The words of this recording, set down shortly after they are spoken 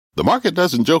The market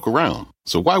doesn't joke around,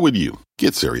 so why would you?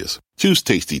 Get serious. Choose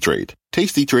Tasty Trade.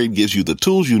 Tasty Trade gives you the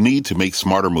tools you need to make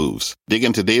smarter moves. Dig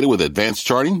into data with advanced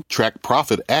charting, track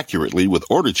profit accurately with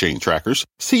order chain trackers,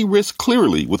 see risk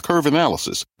clearly with curve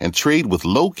analysis, and trade with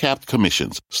low-capped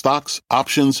commissions, stocks,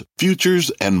 options,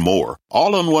 futures, and more.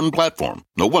 All on one platform.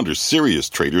 No wonder serious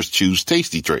traders choose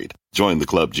Tasty Trade. Join the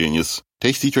club, genius.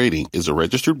 Tasty Trading is a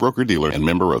registered broker-dealer and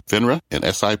member of FINRA and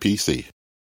SIPC.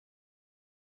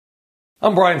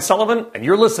 I'm Brian Sullivan, and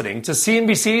you're listening to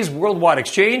CNBC's Worldwide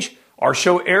Exchange. Our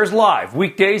show airs live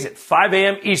weekdays at 5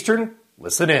 a.m. Eastern.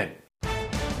 Listen in.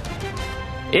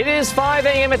 It is 5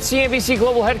 a.m. at CNBC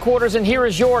Global Headquarters, and here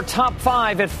is your top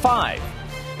 5 at 5.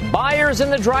 Buyers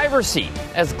in the driver's seat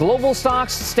as global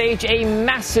stocks stage a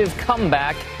massive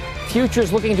comeback.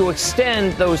 Futures looking to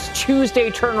extend those Tuesday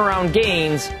turnaround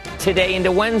gains today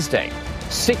into Wednesday.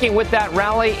 Sticking with that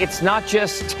rally, it's not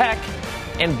just tech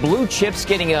and blue chips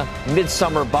getting a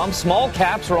midsummer bump. Small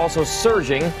caps are also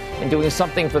surging and doing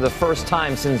something for the first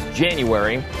time since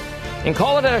January. And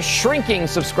call it a shrinking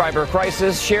subscriber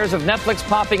crisis. Shares of Netflix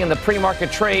popping in the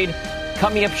pre-market trade,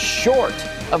 coming up short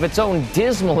of its own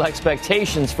dismal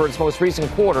expectations for its most recent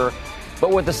quarter.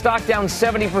 But with the stock down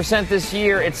 70% this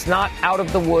year, it's not out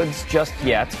of the woods just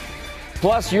yet.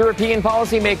 Plus, European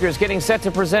policymakers getting set to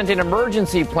present an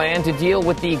emergency plan to deal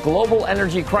with the global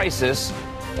energy crisis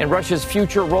and Russia's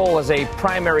future role as a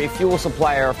primary fuel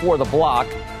supplier for the bloc.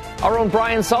 Our own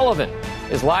Brian Sullivan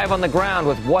is live on the ground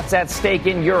with what's at stake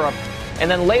in Europe.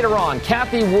 And then later on,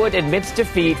 Cathie Wood admits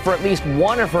defeat for at least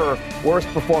one of her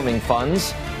worst-performing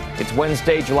funds. It's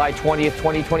Wednesday, July 20th,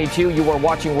 2022. You are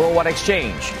watching Worldwide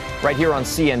Exchange right here on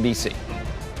CNBC.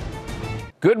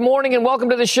 Good morning and welcome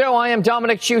to the show. I am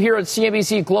Dominic Chu here at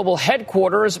CNBC Global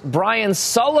Headquarters. Brian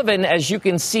Sullivan, as you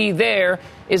can see there,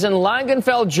 is in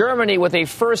Langenfeld, Germany, with a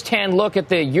first-hand look at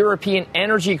the European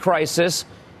energy crisis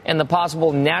and the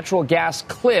possible natural gas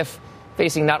cliff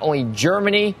facing not only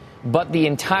Germany, but the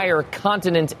entire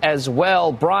continent as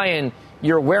well. Brian,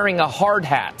 you're wearing a hard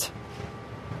hat.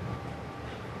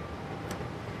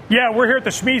 Yeah, we're here at the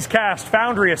Schmiezcast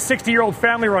Foundry, a 60-year-old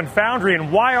family-run foundry.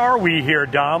 And why are we here,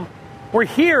 Dom? We're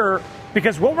here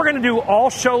because what we're going to do all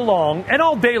show long and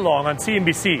all day long on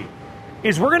CNBC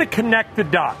is we're going to connect the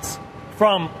dots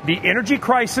from the energy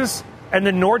crisis and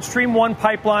the Nord Stream 1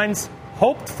 pipelines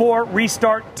hoped for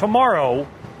restart tomorrow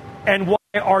and why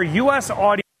our U.S.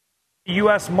 audience,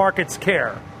 U.S. markets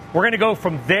care. We're going to go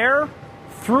from there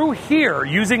through here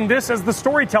using this as the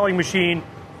storytelling machine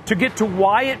to get to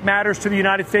why it matters to the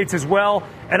United States as well.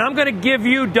 And I'm going to give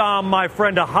you, Dom, my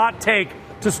friend, a hot take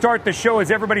to start the show as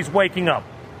everybody's waking up.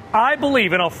 I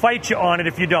believe, and I'll fight you on it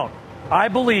if you don't, I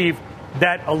believe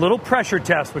that a little pressure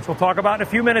test, which we'll talk about in a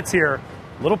few minutes here,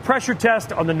 a little pressure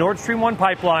test on the Nord Stream 1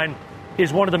 pipeline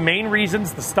is one of the main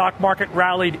reasons the stock market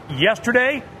rallied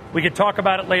yesterday. We could talk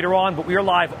about it later on, but we are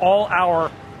live all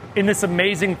hour in this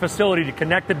amazing facility to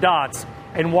connect the dots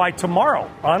and why tomorrow,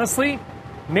 honestly,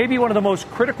 may be one of the most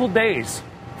critical days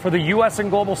for the U.S.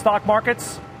 and global stock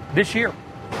markets this year.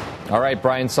 All right,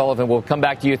 Brian Sullivan, we'll come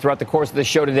back to you throughout the course of the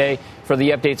show today for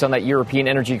the updates on that European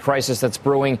energy crisis that's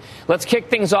brewing. Let's kick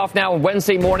things off now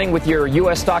Wednesday morning with your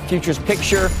U.S. stock futures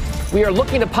picture. We are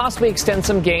looking to possibly extend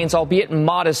some gains, albeit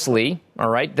modestly. All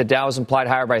right, the Dow is implied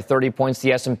higher by 30 points,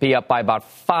 the S&P up by about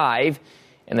 5,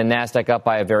 and the Nasdaq up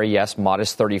by a very,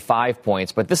 modest 35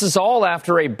 points. But this is all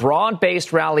after a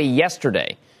broad-based rally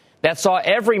yesterday that saw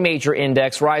every major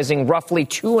index rising roughly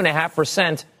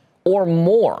 2.5% or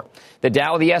more. The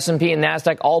Dow, the S&P, and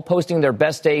Nasdaq all posting their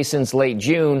best day since late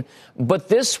June. But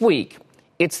this week,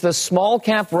 it's the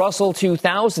small-cap Russell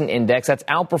 2000 index that's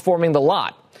outperforming the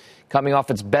lot, coming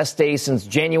off its best day since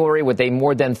January with a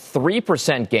more than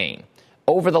 3% gain.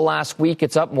 Over the last week,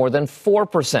 it's up more than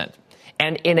 4%.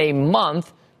 And in a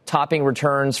month, topping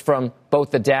returns from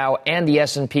both the Dow and the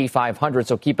S&P 500.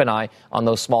 So keep an eye on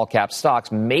those small-cap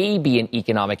stocks. Maybe an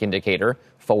economic indicator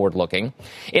forward-looking.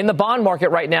 In the bond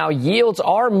market right now, yields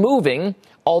are moving,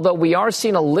 although we are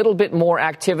seeing a little bit more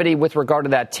activity with regard to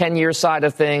that 10-year side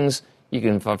of things.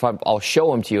 I'll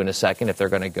show them to you in a second if they're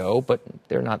going to go, but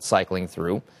they're not cycling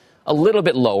through. A little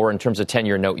bit lower in terms of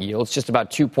 10-year note yields, just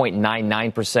about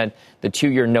 2.99%. The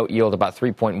 2-year note yield about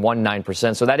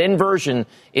 3.19%. So that inversion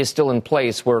is still in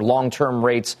place where long-term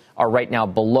rates are right now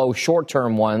below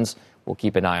short-term ones. We'll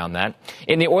keep an eye on that.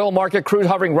 In the oil market, crude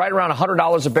hovering right around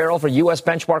 $100 a barrel for U.S.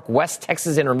 benchmark West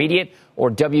Texas Intermediate,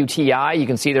 or WTI. You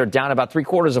can see they're down about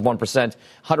 0.75%,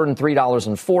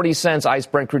 $103.40. ICE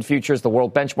Brent crude futures, the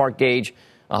world benchmark gauge,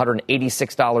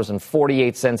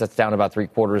 $186.48. That's down about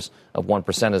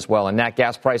 0.75% as well. And nat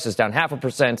gas prices down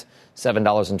 0.5%,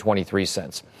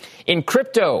 $7.23. In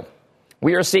crypto,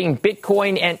 We are seeing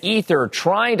Bitcoin and Ether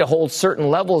trying to hold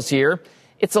certain levels here.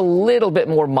 It's a little bit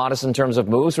more modest in terms of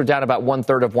moves. We're down about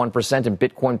 1/3% in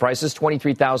Bitcoin prices,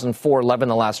 23,411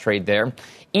 the last trade there.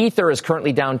 Ether is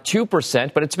currently down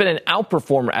 2%, but it's been an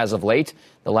outperformer as of late.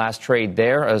 The last trade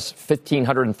there is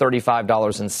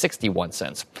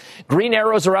 $1,535.61. Green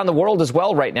arrows around the world as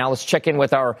well right now. Let's check in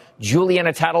with our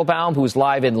Juliana Tattlebaum, who's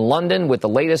live in London with the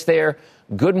latest there.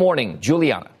 Good morning,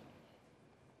 Juliana.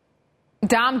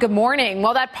 Dom, good morning.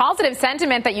 Well, that positive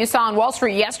sentiment that you saw on Wall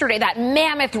Street yesterday, that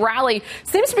mammoth rally,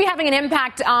 seems to be having an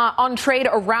impact on trade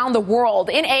around the world.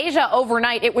 In Asia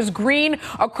overnight, it was green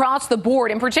across the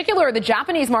board. In particular, the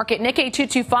Japanese market, Nikkei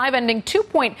 225, ending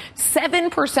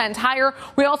 2.7% higher.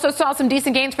 We also saw some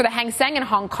decent gains for the Hang Seng in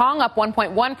Hong Kong, up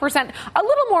 1.1%. A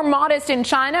little more modest in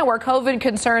China, where COVID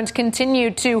concerns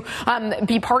continue to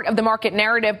be part of the market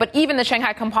narrative. But even the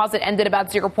Shanghai Composite ended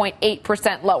about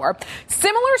 0.8% lower.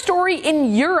 Similar story in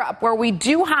Europe, where we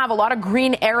do have a lot of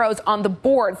green arrows on the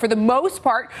board. For the most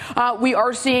part, we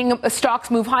are seeing stocks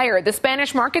move higher. The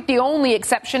Spanish market, the only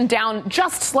exception, down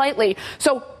just slightly.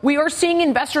 So we are seeing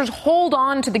investors hold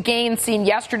on to the gains seen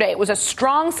yesterday. It was a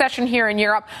strong session here in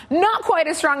Europe, not quite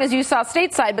as strong as you saw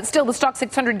stateside, but still the Stoxx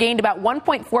 600 gained about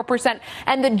 1.4%,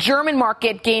 and the German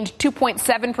market gained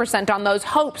 2.7% on those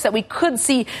hopes that we could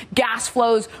see gas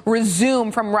flows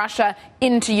resume from Russia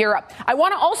into Europe. I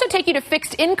want to also take you to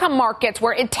fixed income markets,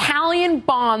 where Italian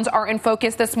bonds are in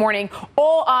focus this morning.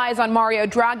 All eyes on Mario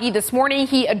Draghi. This morning,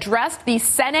 he addressed the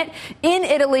Senate in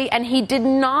Italy, and he did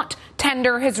not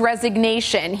tender his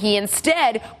resignation. He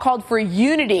instead called for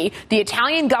unity. The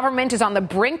Italian government is on the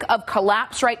brink of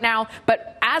collapse right now,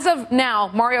 but as of now,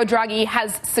 Mario Draghi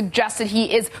has suggested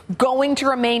he is going to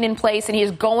remain in place, and he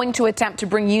is going to attempt to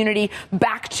bring unity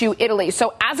back to Italy.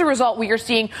 So as a result, we are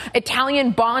seeing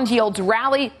Italian bond yields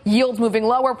rally, yields moving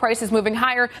lower, prices moving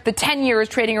higher. The 10-year is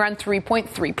trading around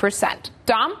 3.3%.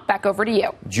 Dom, back over to you.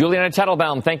 Juliana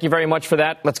Tattlebaum, thank you very much for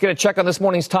that. Let's get a check on this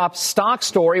morning's top stock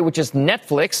story, which is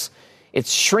Netflix.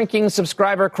 Its shrinking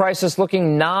subscriber crisis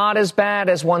looking not as bad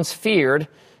as once feared.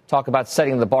 Talk about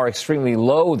setting the bar extremely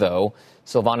low, though.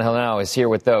 Silvana Henao is here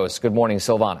with those. Good morning,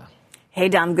 Silvana. Hey,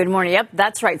 Dom. Good morning. Yep,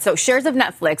 that's right. So shares of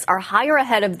Netflix are higher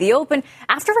ahead of the open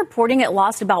after reporting it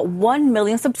lost about 1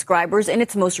 million subscribers in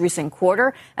its most recent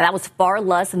quarter. And that was far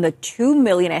less than the 2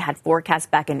 million it had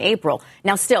forecast back in April.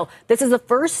 Now, still, this is the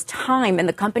first time in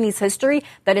the company's history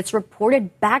that it's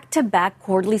reported back-to-back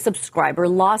quarterly subscriber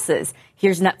losses.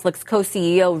 Here's Netflix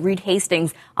co-CEO Reed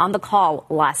Hastings on the call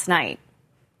last night.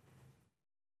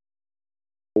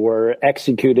 We're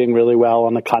executing really well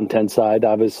on the content side.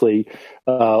 Obviously,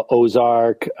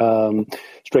 Ozark,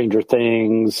 Stranger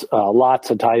Things,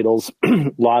 lots of titles,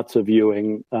 lots of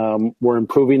viewing. We're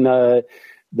improving the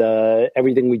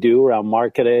everything we do around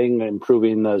marketing,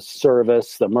 improving the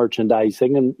service, the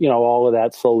merchandising, and all of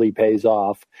that slowly pays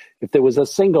off. If there was a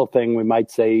single thing, we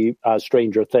might say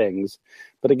Stranger Things.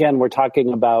 But again, we're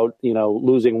talking about,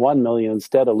 losing 1 million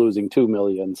instead of losing 2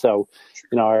 million. So,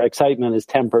 our excitement is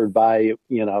tempered by,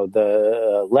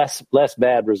 the less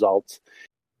bad results.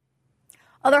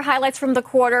 Other highlights from the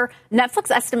quarter,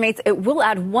 Netflix estimates it will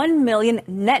add 1 million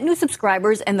net new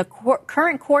subscribers in the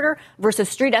current quarter versus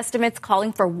street estimates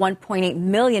calling for 1.8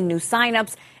 million new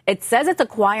signups. It says it's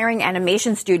acquiring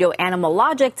animation studio Animal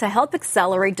Logic to help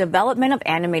accelerate development of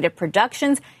animated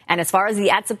productions. And as far as the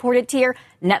ad-supported tier,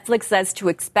 Netflix says to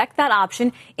expect that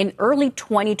option in early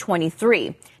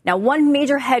 2023. Now, one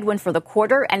major headwind for the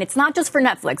quarter, and it's not just for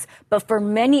Netflix, but for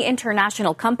many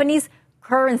international companies,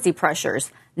 currency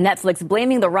pressures. Netflix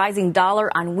blaming the rising dollar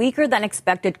on weaker than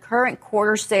expected current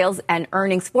quarter sales and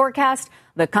earnings forecast.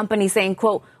 The company saying,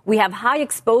 quote, "We have high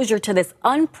exposure to this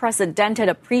unprecedented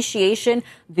appreciation,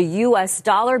 the U.S.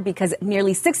 dollar, because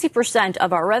nearly 60%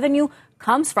 of our revenue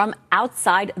comes from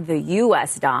outside the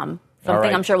U.S., Dom." Something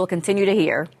right. I'm sure we'll continue to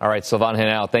hear. All right, Silvana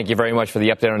Henao, thank you very much for the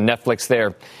update on Netflix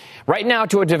there. Right now,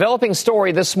 to a developing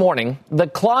story this morning, the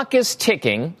clock is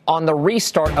ticking on the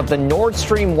restart of the Nord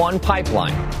Stream 1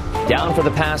 pipeline, down for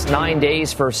the past 9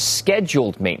 days for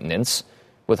scheduled maintenance,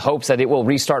 with hopes that it will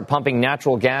restart pumping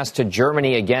natural gas to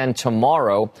Germany again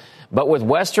tomorrow. But with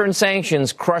Western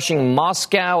sanctions crushing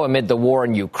Moscow amid the war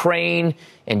in Ukraine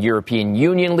and European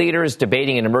Union leaders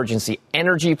debating an emergency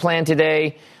energy plan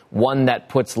today, one that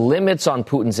puts limits on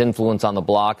Putin's influence on the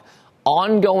bloc,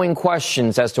 ongoing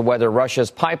questions as to whether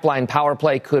Russia's pipeline power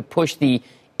play could push the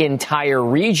entire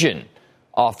region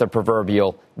off the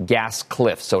proverbial gas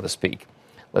cliff, so to speak.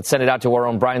 Let's send it out to our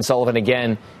own Brian Sullivan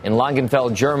again in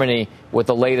Langenfeld, Germany, with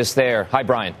the latest there. Hi,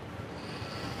 Brian.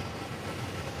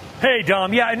 Hey,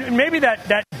 Dom. Yeah, and maybe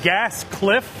that gas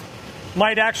cliff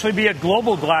might actually be a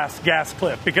global gas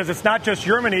cliff because it's not just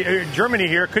Germany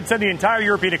here. It could send the entire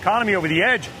European economy over the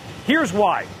edge. Here's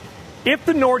why. If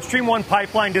the Nord Stream 1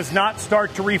 pipeline does not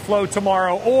start to reflow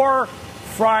tomorrow or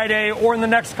Friday or in the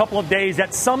next couple of days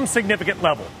at some significant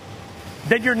level,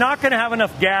 then you're not going to have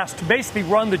enough gas to basically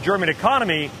run the German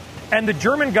economy. And the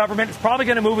German government is probably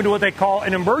going to move into what they call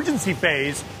an emergency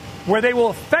phase, where they will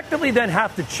effectively then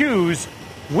have to choose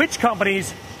which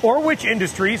companies or which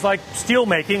industries, like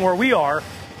steelmaking, where we are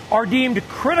deemed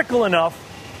critical enough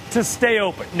to stay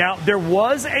open. Now, there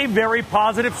was a very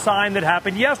positive sign that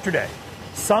happened yesterday.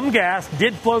 Some gas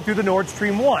did flow through the Nord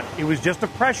Stream 1. It was just a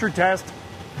pressure test,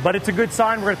 but it's a good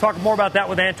sign. We're going to talk more about that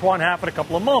with Antoine Haff in a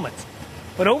couple of moments.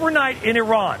 But overnight in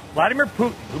Iran, Vladimir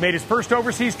Putin, who made his first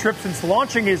overseas trip since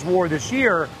launching his war this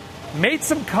year, made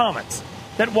some comments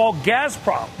that while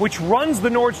Gazprom, which runs the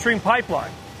Nord Stream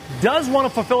pipeline, does want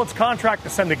to fulfill its contract to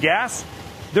send the gas,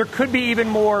 there could be even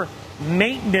more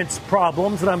maintenance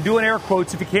problems, and I'm doing air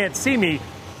quotes if you can't see me,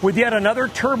 with yet another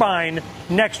turbine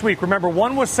next week. Remember,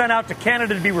 one was sent out to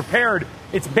Canada to be repaired.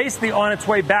 It's basically on its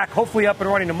way back, hopefully up and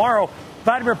running tomorrow.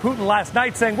 Vladimir Putin last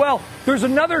night saying, well, there's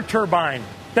another turbine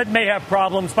that may have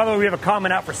problems. By the way, we have a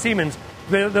comment out for Siemens.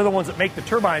 They're the ones that make the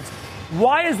turbines.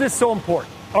 Why is this so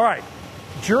important? All right.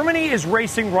 Germany is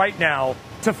racing right now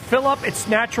to fill up its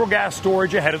natural gas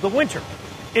storage ahead of the winter.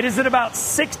 It is at about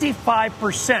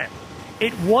 65%.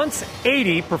 It wants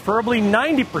 80, preferably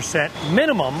 90%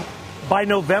 minimum by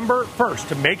November 1st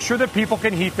to make sure that people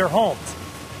can heat their homes.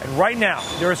 And right now,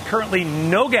 there is currently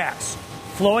no gas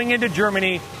flowing into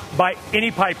Germany by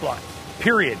any pipeline,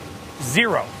 period.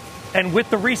 Zero. And with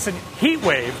the recent heat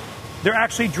wave, they're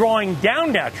actually drawing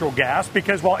down natural gas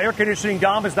because while air conditioning,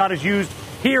 Dom, is not as used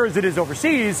here as it is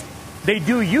overseas, they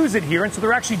do use it here. And so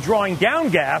they're actually drawing down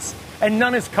gas and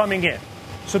none is coming in.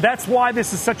 So that's why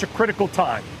this is such a critical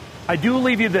time. I do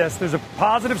leave you this. There's a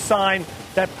positive sign,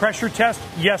 that pressure test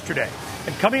yesterday.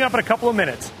 And coming up in a couple of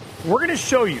minutes, we're going to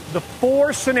show you the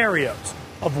 4 scenarios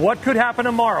of what could happen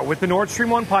tomorrow with the Nord Stream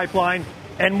 1 pipeline,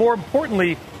 and more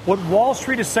importantly, what Wall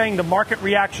Street is saying the market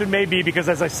reaction may be, because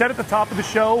as I said at the top of the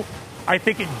show, I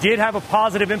think it did have a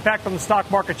positive impact on the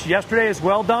stock markets yesterday as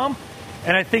well, Dom.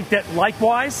 And I think that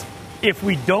likewise, if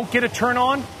we don't get a turn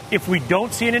on, if we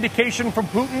don't see an indication from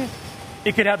Putin,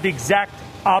 it could have the exact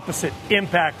opposite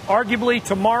impact. Arguably,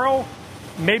 tomorrow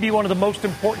may be one of the most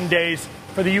important days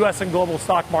for the U.S. and global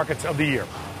stock markets of the year.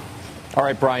 All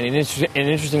right, Brian, an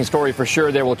interesting story for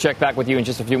sure there. We'll check back with you in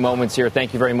just a few moments here.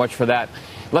 Thank you very much for that.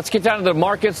 Let's get down to the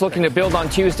markets, looking to build on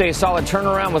Tuesday's solid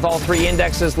turnaround with all 3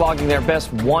 indexes logging their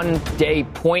best one-day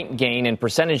point gain and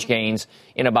percentage gains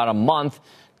in about a month.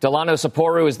 Delano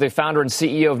Saporu is the founder and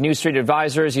CEO of New Street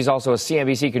Advisors. He's also a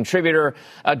CNBC contributor.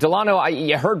 Delano,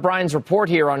 I heard Brian's report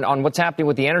here on what's happening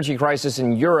with the energy crisis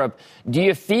in Europe. Do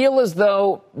you feel as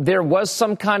though there was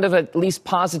some kind of at least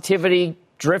positivity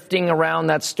drifting around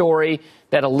that story,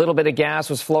 that a little bit of gas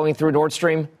was flowing through Nord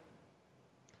Stream?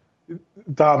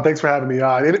 Dom, thanks for having me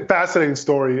on. Fascinating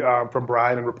story from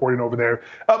Brian and reporting over there.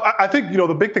 I think,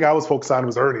 the big thing I was focused on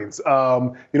was earnings.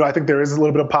 I think there is a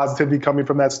little bit of positivity coming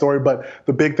from that story, but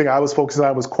the big thing I was focusing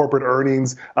on was corporate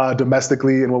earnings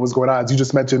domestically and what was going on. As you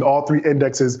just mentioned, all 3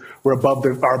 indexes were above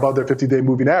their 50-day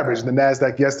moving average. And the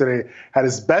NASDAQ yesterday had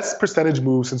its best percentage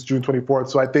move since June 24th.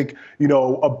 So I think,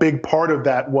 a big part of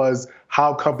that was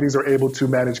how companies are able to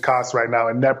manage costs right now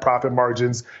and net profit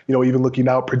margins, even looking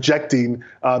out, projecting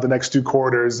the next 2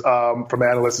 quarters from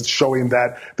analysts, it's showing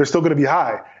that they're still going to be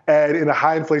high. And in a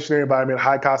high inflationary environment,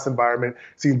 high cost environment,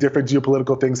 seeing different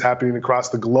geopolitical things happening across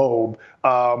the globe,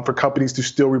 for companies to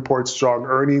still report strong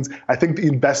earnings, I think the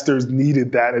investors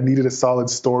needed that and needed a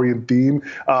solid story and theme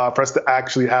for us to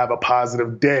actually have a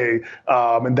positive day.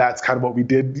 And that's kind of what we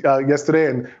did yesterday.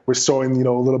 And we're showing,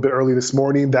 a little bit early this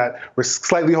morning that we're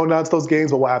slightly holding on to those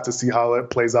gains, but we'll have to see how it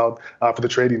plays out for the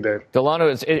trading day.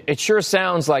 Delano, it sure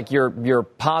sounds like you're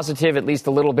positive, at least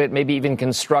a little bit, maybe even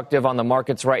constructive on the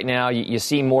markets right now. You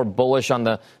seem more bullish on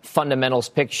the fundamentals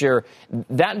picture.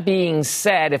 That being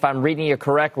said, if I'm reading you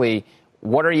correctly,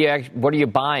 what are you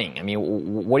buying? I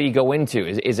mean, what do you go into?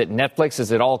 Is it Netflix?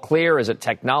 Is it all clear? Is it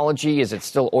technology? Is it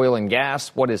still oil and gas?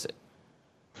 What is it?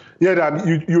 Yeah, Dom,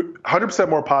 you're 100%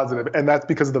 more positive, and that's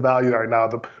because of the value right now.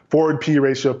 The forward P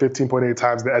ratio of 15.8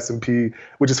 times the S&P,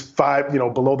 which is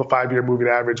below the 5-year moving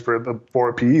average for the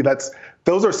forward PE.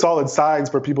 Those are solid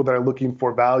signs for people that are looking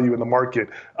for value in the market.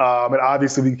 And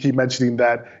obviously, we keep mentioning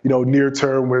that, near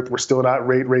term, we're still in a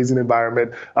rate raising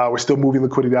environment. We're still moving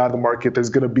liquidity out of the market. There's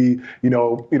going to be,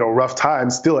 rough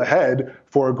times still ahead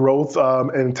for growth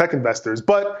and tech investors.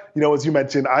 But, as you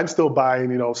mentioned, I'm still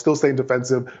buying, still staying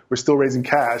defensive. We're still raising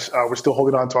cash. We're still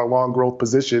holding on to our long growth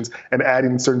positions and adding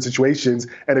in certain situations.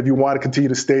 And if you want to continue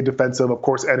to stay defensive, of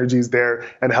course, energy is there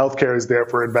and healthcare is there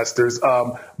for investors.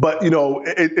 But,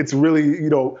 it's really,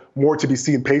 more to be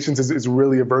seen. Patience is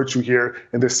really a virtue here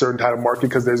in this certain type of market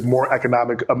because there's more of an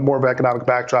economic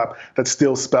backdrop that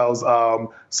still spells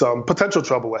some potential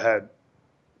trouble ahead.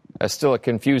 Still a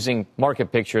confusing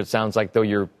market picture, it sounds like, though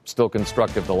you're still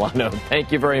constructive, Delano.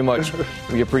 Thank you very much.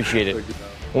 We appreciate it.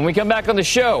 When we come back on the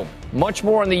show, much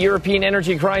more on the European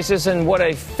energy crisis and what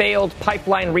a failed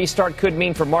pipeline restart could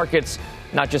mean for markets,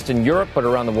 not just in Europe, but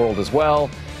around the world as well.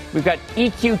 We've got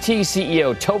EQT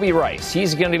CEO Toby Rice.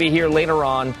 He's going to be here later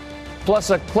on. Plus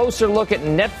a closer look at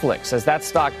Netflix as that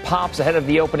stock pops ahead of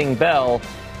the opening bell.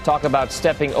 Talk about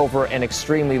stepping over an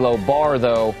extremely low bar,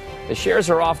 though. The shares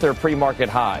are off their pre-market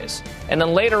highs. And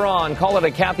then later on, call it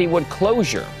a Cathie Wood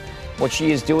closure. What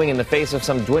she is doing in the face of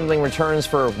some dwindling returns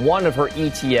for one of her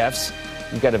ETFs.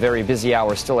 We've got a very busy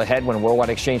hour still ahead when Worldwide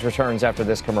Exchange returns after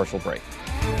this commercial break.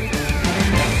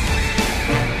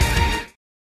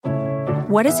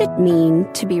 What does it mean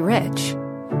to be rich?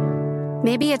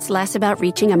 Maybe it's less about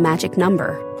reaching a magic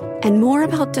number and more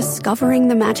about discovering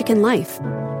the magic in life.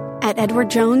 At Edward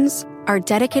Jones, our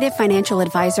dedicated financial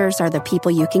advisors are the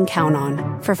people you can count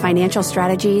on for financial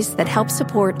strategies that help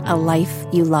support a life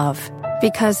you love.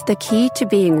 Because the key to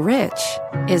being rich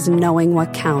is knowing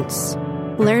what counts.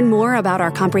 Learn more about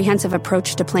our comprehensive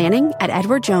approach to planning at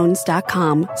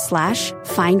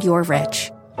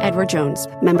edwardjones.com/findyourrich. Edward Jones,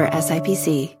 member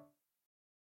SIPC.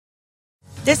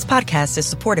 This podcast is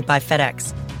supported by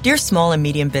FedEx. Dear small and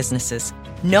medium businesses,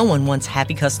 no one wants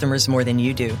happy customers more than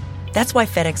you do. That's why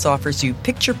FedEx offers you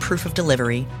picture proof of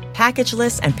delivery,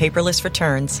 packageless and paperless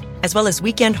returns, as well as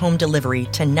weekend home delivery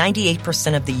to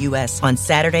 98% of the U.S. on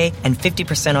Saturday and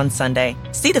 50% on Sunday.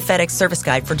 See the FedEx service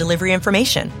guide for delivery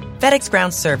information. FedEx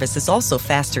Ground service is also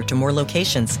faster to more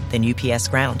locations than UPS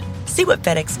Ground. See what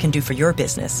FedEx can do for your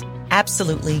business.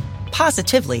 Absolutely,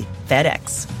 positively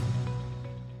FedEx.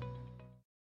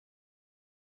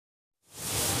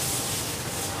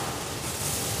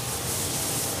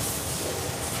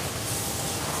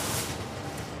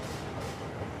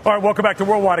 All right, welcome back to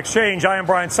Worldwide Exchange. I am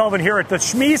Brian Sullivan here at the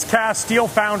Schmiescast Steel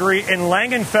Foundry in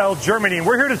Langenfeld, Germany. And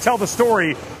we're here to tell the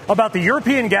story about the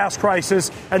European gas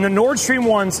crisis and the Nord Stream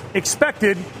 1's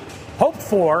expected, hoped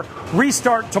for,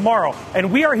 restart tomorrow.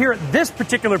 And we are here at this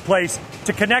particular place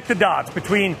to connect the dots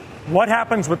between what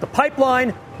happens with the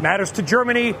pipeline, matters to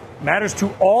Germany, matters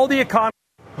to all the economy,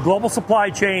 global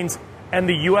supply chains, and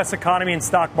the U.S. economy and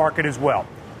stock market as well.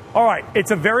 All right,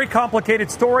 it's a very complicated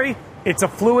story. It's a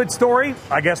fluid story,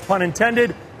 I guess pun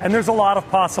intended, and there's a lot of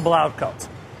possible outcomes.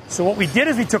 So what we did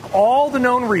is we took all the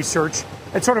known research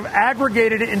and sort of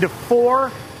aggregated it into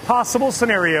 4 possible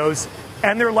scenarios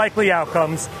and their likely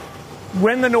outcomes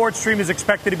when the Nord Stream is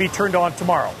expected to be turned on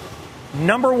tomorrow.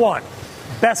 Number 1,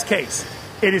 best case.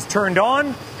 It is turned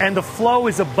on and the flow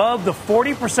is above the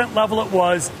 40% level it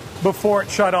was before it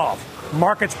shut off.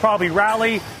 Markets probably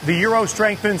rally. The euro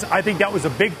strengthens. I think that was a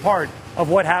big part of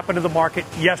what happened to the market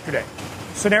yesterday.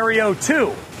 Scenario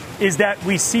 2 is that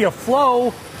we see a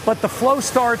flow, but the flow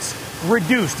starts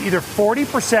reduced, either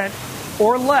 40%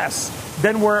 or less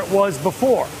than where it was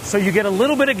before. So you get a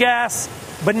little bit of gas,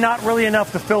 but not really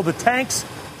enough to fill the tanks.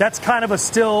 That's kind of a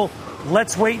still,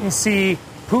 let's wait and see.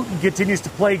 Putin continues to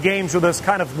play games with us,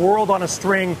 kind of world on a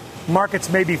string. Markets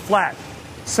may be flat.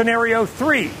 Scenario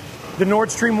 3, the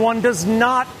Nord Stream 1 does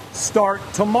not start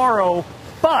tomorrow,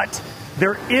 but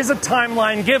there is a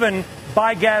timeline given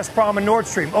by Gazprom and Nord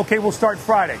Stream. Okay, we'll start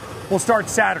Friday. We'll start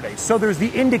Saturday. So there's the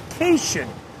indication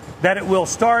that it will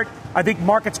start. I think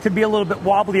markets could be a little bit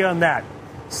wobbly on that.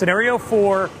 Scenario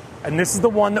 4, and this is the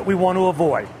one that we want to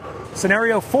avoid.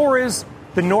 Scenario 4 is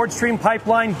the Nord Stream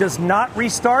pipeline does not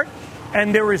restart,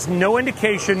 and there is no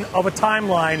indication of a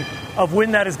timeline of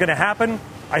when that is going to happen.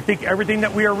 I think everything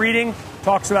that we are reading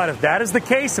talks about if that is the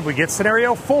case, if we get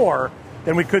scenario 4,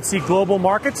 then we could see global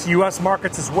markets, U.S.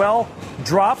 markets as well,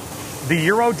 drop. The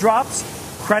euro drops.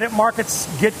 Credit markets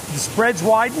get the spreads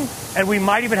widen. And we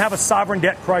might even have a sovereign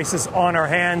debt crisis on our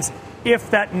hands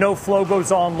if that no flow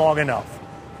goes on long enough.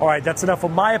 All right, that's enough of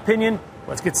my opinion.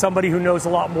 Let's get somebody who knows a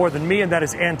lot more than me, and that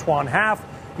is Antoine Haff.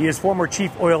 He is former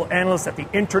chief oil analyst at the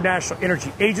International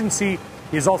Energy Agency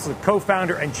He is also the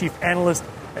co-founder and chief analyst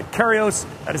at Kairos.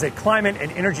 That is a climate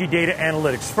and energy data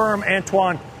analytics firm.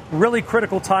 Antoine, really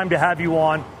critical time to have you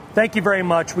on. Thank you very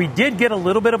much. We did get a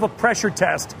little bit of a pressure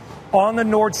test on the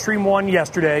Nord Stream 1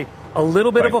 yesterday, a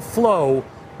little bit of a flow.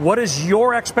 What is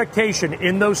your expectation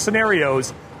in those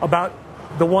scenarios about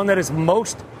the one that is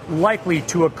most likely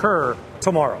to occur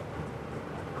tomorrow?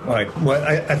 Right. Well,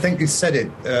 I think you said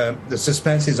it. The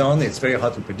suspense is on. It's very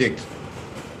hard to predict.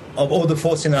 Of all the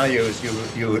four scenarios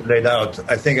you laid out,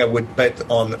 I think I would bet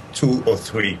on 2 or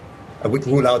 3. I would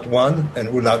rule out 1 and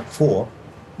rule out 4,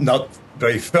 not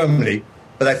very firmly.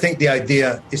 But I think the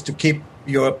idea is to keep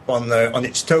Europe on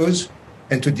its toes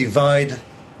and to divide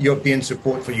European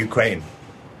support for Ukraine.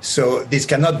 So this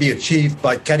cannot be achieved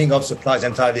by cutting off supplies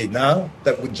entirely now.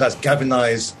 That would just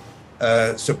galvanize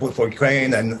support for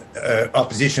Ukraine and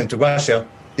opposition to Russia.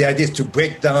 The idea is to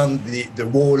break down the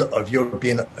wall of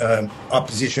European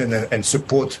opposition and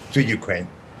support to Ukraine.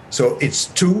 So it's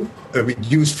 2, a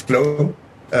reduced flow,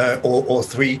 or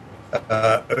 3,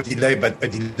 a delay, but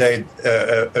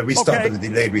a restart, okay, but a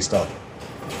delayed restart.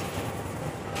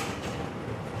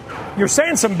 You're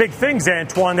saying some big things,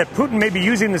 Antoine, that Putin may be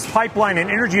using this pipeline and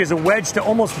energy as a wedge to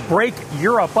almost break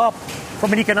Europe up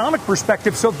from an economic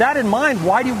perspective. So that in mind,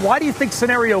 why do you think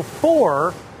scenario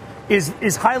 4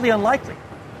 is highly unlikely?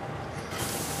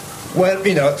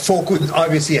 Well, 4 could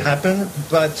obviously happen,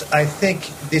 but I think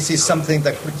this is something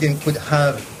that Putin could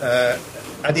have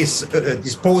at his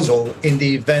disposal in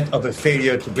the event of a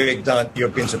failure to break down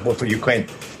European support for Ukraine.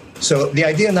 So the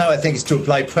idea now, I think, is to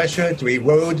apply pressure, to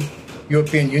erode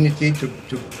European unity,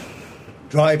 to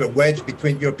drive a wedge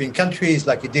between European countries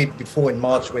like he did before in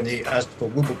March when he asked for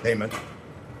ruble payment.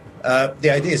 The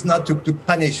idea is not to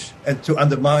punish and to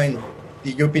undermine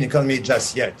the European economy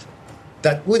just yet.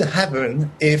 That would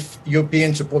happen if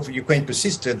European support for Ukraine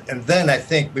persisted, and then I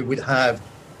think we would have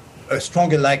a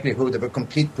stronger likelihood of a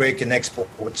complete break in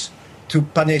exports to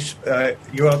punish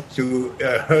Europe, to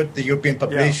hurt the European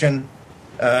population,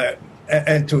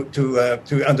 and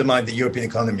to undermine the European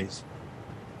economies.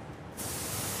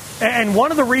 And one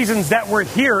of the reasons that we're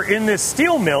here in this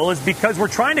steel mill is because we're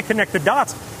trying to connect the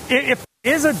dots. If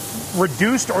there is a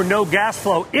reduced or no gas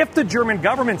flow, if the German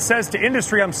government says to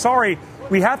industry, I'm sorry,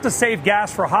 we have to save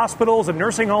gas for hospitals and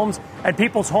nursing homes and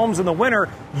people's homes in the winter,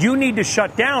 you need to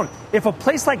shut down. If a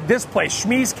place like this place,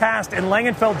 Schmies Cast in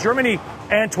Langenfeld, Germany,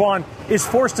 Antoine, is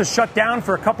forced to shut down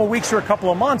for a couple of weeks or a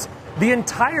couple of months, the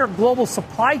entire global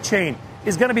supply chain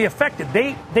is going to be affected.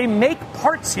 They make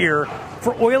parts here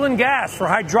for oil and gas, for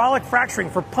hydraulic fracturing,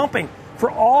 for pumping,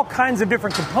 for all kinds of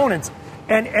different components.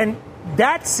 And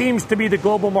that seems to be the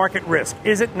global market risk,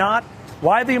 is it not?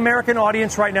 Why the American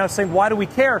audience right now is saying, why do we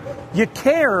care? You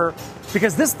care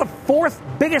because this is the 4th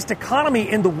biggest economy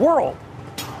in the world.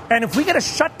 And if we get a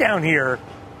shutdown here,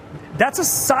 that's a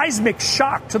seismic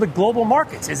shock to the global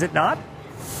markets, is it not?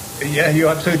 Yeah, you're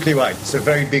absolutely right. It's a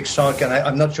very big shock, and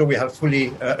I'm not sure we have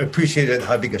fully appreciated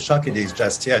how big a shock it is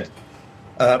just yet.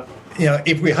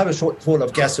 If we have a shortfall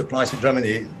of gas supplies in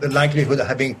Germany, the likelihood of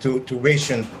having to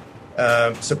ration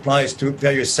supplies to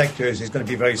various sectors is going to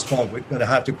be very strong. We're going to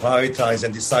have to prioritize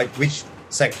and decide which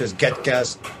sectors get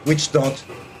gas, which don't.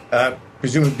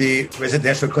 Presumably,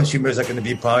 residential consumers are going to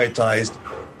be prioritized.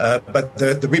 But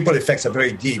the ripple effects are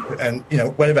very deep. And,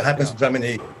 whatever happens in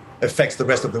Germany affects the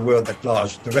rest of the world at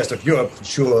large. The rest of Europe, for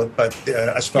sure, but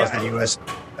as far as the U.S.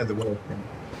 and the world.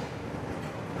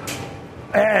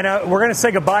 And we're going to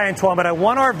say goodbye, Antoine, but I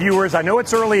want our viewers, I know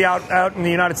it's early out in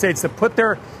the United States, to put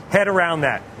their head around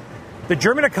that. The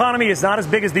German economy is not as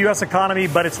big as the U.S. economy,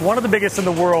 but it's one of the biggest in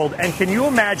the world. And can you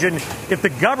imagine if the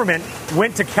government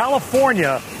went to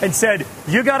California and said,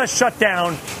 you got to shut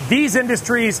down these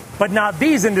industries, but not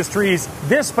these industries,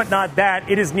 this, but not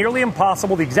that? It is nearly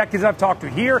impossible. The executives I've talked to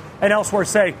here and elsewhere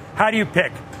say, how do you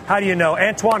pick? How do you know?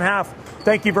 Antoine Haff,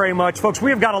 thank you very much. Folks,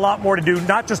 we have got a lot more to do,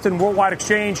 not just in Worldwide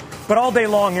Exchange, but all day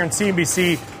long here in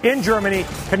CNBC, in Germany,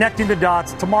 connecting the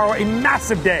dots. Tomorrow, a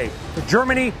massive day for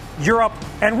Germany, Europe,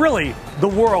 and really the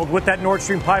world with that Nord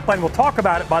Stream pipeline. We'll talk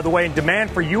about it, by the way, in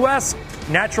demand for U.S.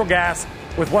 natural gas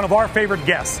with one of our favorite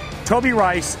guests, Toby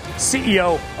Rice,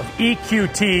 CEO of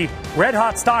EQT. Red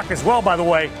hot stock as well, by the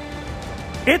way.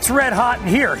 It's red hot in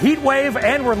here. Heat wave,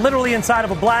 and we're literally inside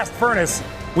of a blast furnace.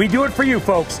 We do it for you,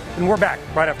 folks, and we're back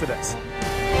right after this.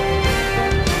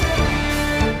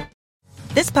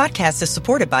 This podcast is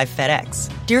supported by FedEx.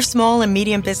 Dear small and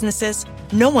medium businesses,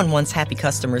 no one wants happy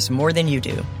customers more than you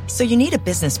do. So you need a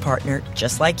business partner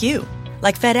just like you.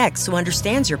 Like FedEx, who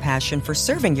understands your passion for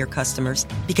serving your customers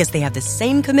because they have the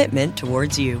same commitment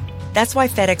towards you. That's why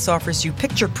FedEx offers you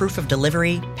picture proof of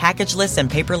delivery, packageless and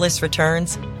paperless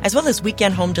returns, as well as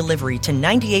weekend home delivery to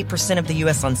 98% of the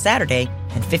U.S. on Saturday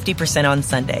and 50% on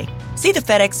Sunday. See the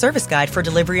FedEx service guide for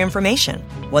delivery information.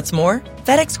 What's more,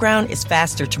 FedEx Ground is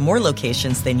faster to more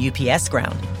locations than UPS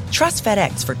Ground. Trust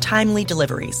FedEx for timely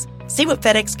deliveries. See what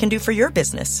FedEx can do for your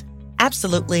business.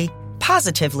 Absolutely,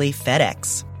 positively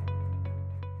FedEx.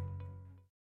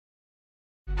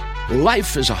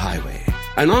 Life is a highway,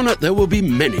 and on it there will be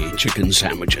many chicken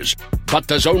sandwiches. But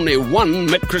there's only one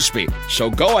McCrispy. So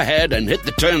go ahead and hit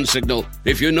the turn signal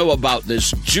if you know about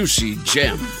this juicy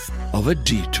gem of a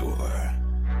detour.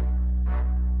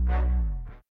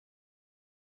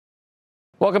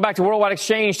 Welcome back to Worldwide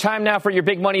Exchange. Time now for your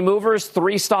big money movers.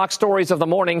 3 stock stories of the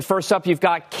morning. First up, you've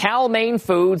got Cal-Maine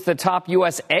Foods, the top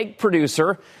U.S. egg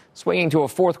producer, swinging to a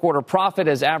fourth quarter profit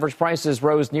as average prices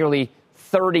rose nearly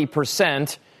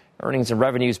 30%. Earnings and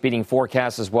revenues beating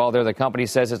forecasts as well. There, the company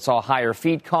says it saw higher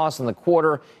feed costs in the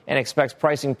quarter and expects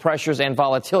pricing pressures and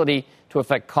volatility to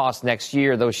affect costs next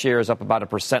year. Those shares up about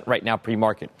 1% right now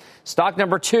pre-market. Stock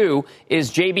number 2 is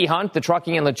J.B. Hunt, the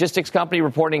trucking and logistics company,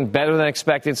 reporting better than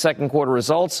expected second quarter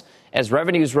results as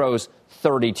revenues rose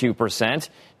 32%.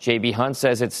 J.B. Hunt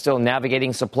says it's still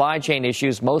navigating supply chain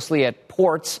issues, mostly at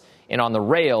ports and on the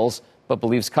rails, but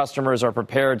believes customers are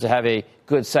prepared to have a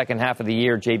good second half of the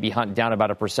year. J.B. Hunt down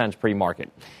about 1%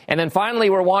 pre-market. And then finally,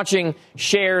 we're watching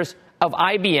shares of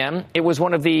IBM. It was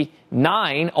one of the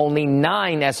only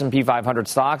nine S&P 500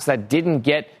 stocks that didn't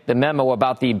get the memo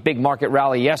about the big market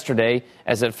rally yesterday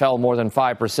as it fell more than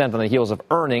 5% on the heels of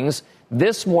earnings.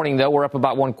 This morning, though, we're up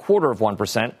about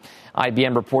 0.25%.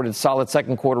 IBM reported solid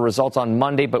second quarter results on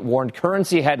Monday, but warned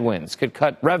currency headwinds could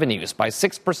cut revenues by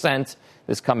 6%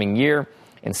 this coming year.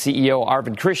 And CEO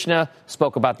Arvind Krishna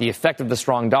spoke about the effect of the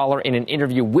strong dollar in an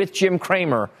interview with Jim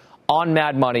Cramer on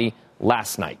Mad Money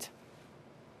last night.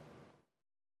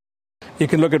 You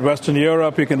can look at Western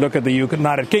Europe, you can look at the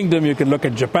United Kingdom, you can look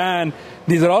at Japan.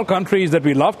 These are all countries that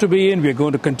we love to be in, we're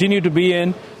going to continue to be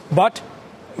in, but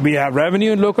we have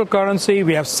revenue in local currency,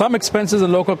 we have some expenses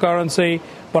in local currency,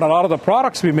 but a lot of the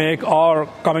products we make are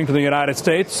coming to the United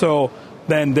States, so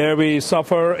then there we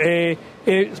suffer a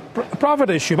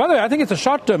profit issue. By the way, I think it's a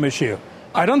short-term issue.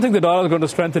 I don't think the dollar is going to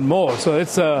strengthen more, so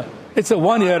it's a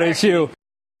one-year issue.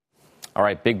 All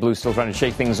right, Big Blue still trying to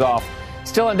shake things off.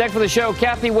 Still on deck for the show,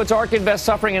 Cathie Wood's ARK Invest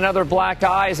suffering another black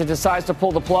eye as it decides to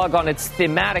pull the plug on its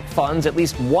thematic funds, at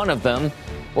least one of them.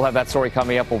 We'll have that story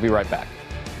coming up. We'll be right back.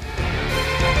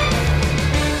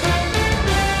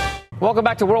 Welcome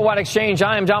back to Worldwide Exchange.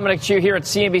 I am Dominic Chu here at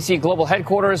CNBC Global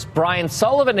Headquarters. Brian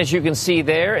Sullivan, as you can see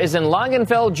there, is in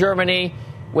Langenfeld, Germany,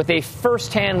 with a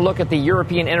first-hand look at the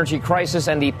European energy crisis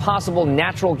and the possible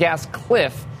natural gas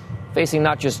cliff facing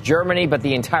not just Germany, but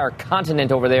the entire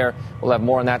continent over there. We'll have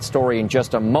more on that story in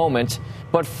just a moment.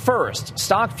 But first,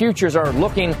 stock futures are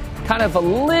looking kind of a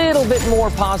little bit more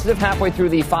positive halfway through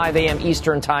the 5 a.m.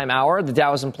 Eastern time hour. The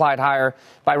Dow is implied higher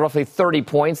by roughly 30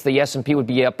 points. The S&P would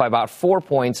be up by about 4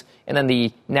 points, and then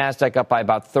the NASDAQ up by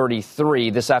about 33.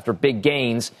 This after big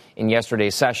gains in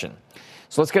yesterday's session.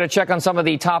 So let's get a check on some of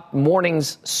the top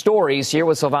morning's stories here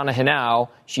with Silvana Henao.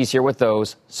 She's here with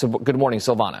those. So good morning,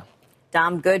 Silvana.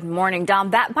 Dom, good morning.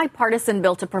 Dom, that bipartisan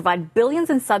bill to provide billions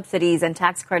in subsidies and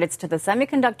tax credits to the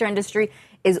semiconductor industry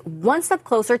is one step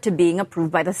closer to being approved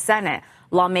by the Senate.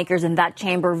 Lawmakers in that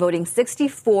chamber voting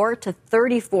 64 to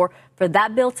 34 for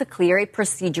that bill to clear a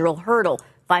procedural hurdle.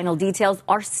 Final details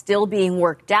are still being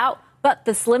worked out, but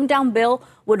the slimmed-down bill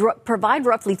would provide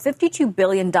roughly $52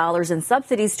 billion in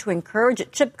subsidies to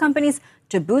encourage chip companies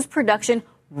to boost production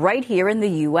right here in the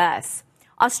U.S.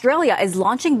 Australia is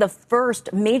launching the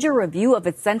first major review of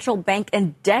its central bank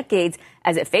in decades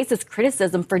as it faces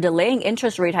criticism for delaying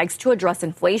interest rate hikes to address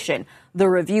inflation. The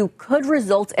review could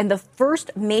result in the first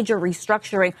major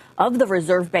restructuring of the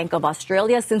Reserve Bank of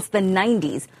Australia since the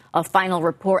 90s. A final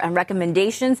report and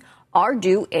recommendations are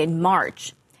due in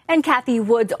March. And Cathie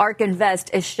Wood's ARK Invest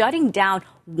is shutting down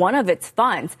one of its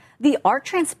funds, the ARK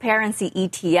Transparency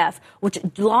ETF, which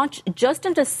launched just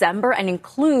in December and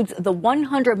includes the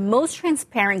 100 most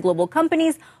transparent global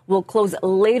companies, will close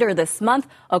later this month,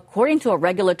 according to a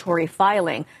regulatory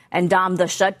filing. And Dom, the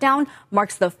shutdown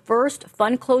marks the first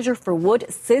fund closure for Wood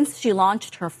since she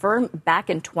launched her firm back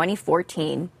in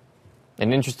 2014.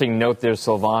 An interesting note there,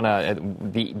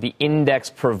 Silvana. The index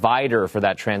provider for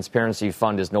that transparency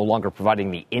fund is no longer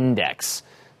providing the index.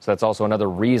 So that's also another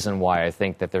reason why I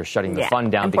think that they're shutting the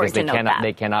fund down, because they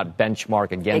cannot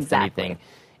benchmark against anything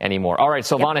anymore. All right,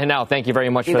 Silvana Henao, thank you very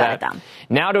much for that.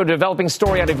 Now to a developing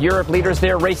story out of Europe. Leaders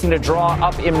there racing to draw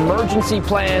up emergency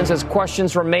plans as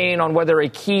questions remain on whether a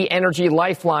key energy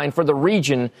lifeline for the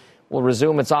region will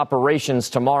resume its operations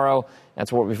tomorrow.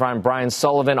 That's where we find Brian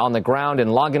Sullivan on the ground in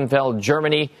Langenfeld,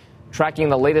 Germany, tracking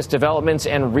the latest developments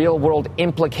and real-world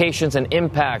implications and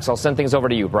impacts. I'll send things over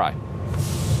to you, Brian.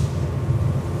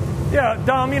 Yeah,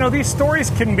 Dom, these stories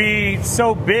can be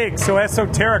so big, so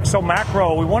esoteric, so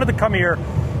macro. We wanted to come here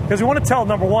because we want to tell,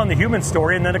 number one, the human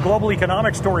story and then a global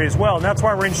economic story as well. And that's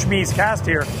why we're in Schmee's Cast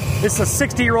here. This is a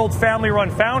 60-year-old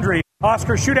family-run foundry.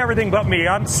 Oscar, shoot everything but me.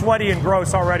 I'm sweaty and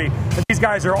gross already. And these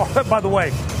guys are, by the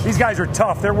way, these guys are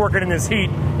tough. They're working in this heat.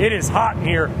 It is hot in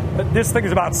here. This thing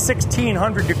is about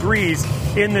 1,600 degrees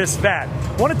in this vat.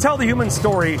 I want to tell the human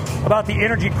story about the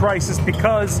energy crisis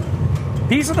because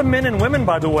these are the men and women,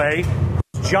 by the way,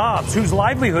 whose jobs, whose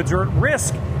livelihoods are at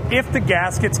risk if the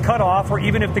gas gets cut off or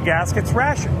even if the gas gets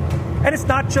rationed. And it's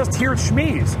not just here at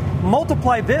Schmee's.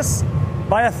 Multiply this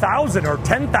by 1,000 or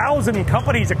 10,000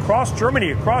 companies across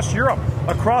Germany, across Europe,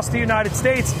 across the United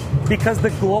States, because the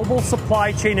global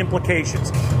supply chain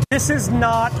implications. This is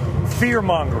not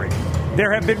fear-mongering.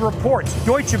 There have been reports,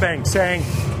 Deutsche Bank saying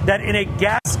that in a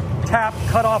gas tap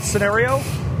cutoff scenario,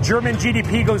 German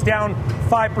GDP goes down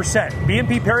 5%.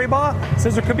 BNP Paribas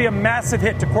says there could be a massive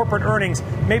hit to corporate earnings,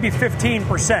 maybe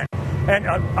 15%. And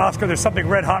Oscar, there's something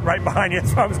red hot right behind you.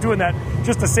 So I was doing that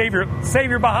just to save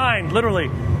your behind, literally.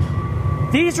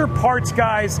 These are parts,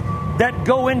 guys, that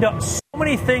go into so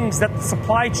many things that the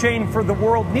supply chain for the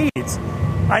world needs.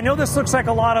 I know this looks like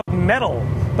a lot of metal,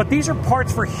 but these are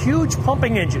parts for huge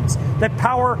pumping engines that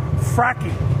power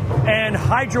fracking and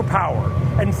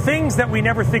hydropower and things that we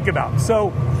never think about. So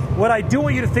what I do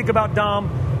want you to think about,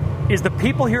 Dom, is the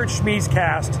people here at Schmee's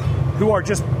Cast who are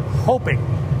just hoping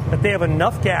that they have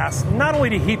enough gas, not only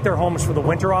to heat their homes for the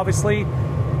winter, obviously,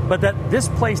 but that this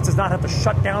place does not have to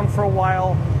shut down for a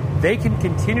while. They can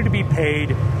continue to be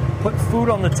paid, put food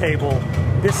on the table.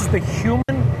 This is the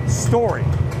human story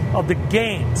of the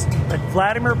games that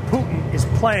Vladimir Putin is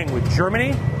playing with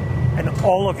Germany and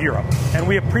all of Europe. And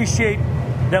we appreciate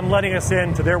them letting us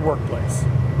into their workplace.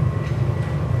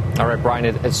 All right, Brian,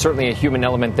 it's certainly a human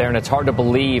element there, and it's hard to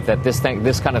believe that this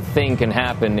kind of thing can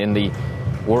happen in the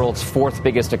world's fourth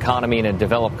biggest economy in a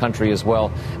developed country as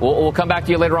well. We'll come back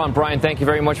to you later on, Brian. Thank you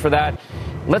very much for that.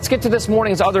 Let's get to this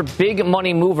morning's other big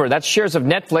money mover. That's shares of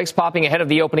Netflix popping ahead of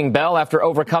the opening bell after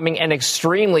overcoming an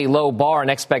extremely low bar and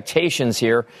expectations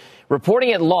here. Reporting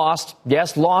it lost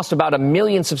about 1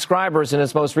 million subscribers in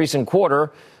its most recent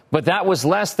quarter, but that was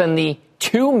less than the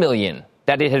 2 million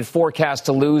that it had forecast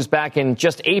to lose back in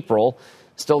just April.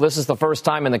 Still, this is the first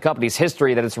time in the company's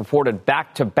history that it's reported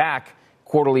back-to-back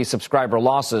quarterly subscriber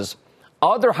losses.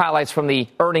 Other highlights from the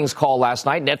earnings call last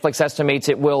night: Netflix estimates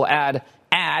it will add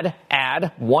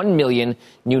 1 million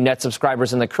new net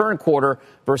subscribers in the current quarter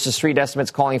versus street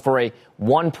estimates calling for a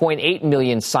 1.8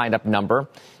 million sign-up number.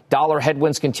 Dollar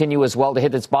headwinds continue as well to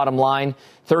hit its bottom line.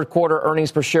 Third quarter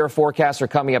earnings per share forecasts are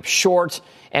coming up short.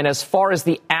 And as far as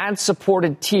the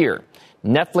ad-supported tier,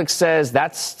 Netflix says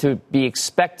that's to be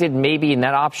expected maybe in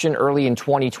that option early in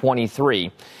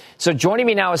 2023. So joining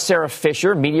me now is Sarah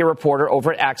Fisher, media reporter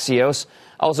over at Axios.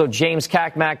 Also, James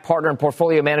Kakmak, partner and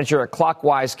portfolio manager at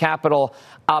Clockwise Capital.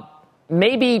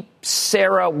 Maybe,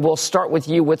 Sarah, we'll start with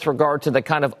you with regard to the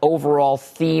kind of overall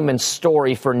theme and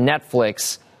story for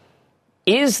Netflix.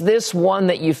 Is this one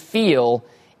that you feel,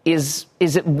 is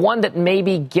it one that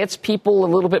maybe gets people a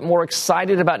little bit more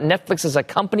excited about Netflix as a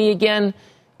company again?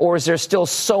 Or is there still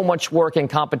so much work and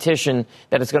competition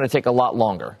that it's going to take a lot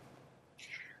longer?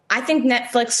 I think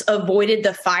Netflix avoided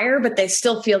the fire, but they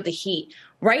still feel the heat.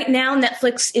 Right now,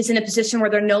 Netflix is in a position where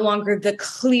they're no longer the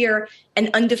clear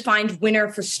and undefined winner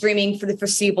for streaming for the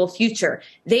foreseeable future.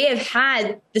 They have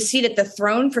had the seat at the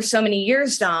throne for so many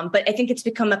years, Dom, but I think it's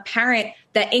become apparent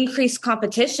that increased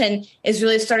competition is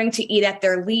really starting to eat at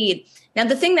their lead. Now,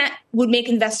 the thing that would make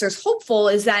investors hopeful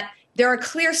is that there are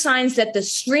clear signs that the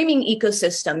streaming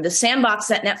ecosystem, the sandbox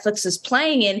that Netflix is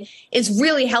playing in, is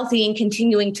really healthy and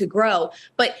continuing to grow.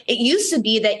 But it used to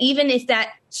be that even if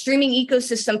that streaming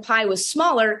ecosystem pie was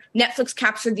smaller, Netflix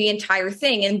captured the entire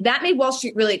thing. And that made Wall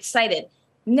Street really excited.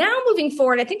 Now, moving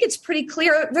forward, I think it's pretty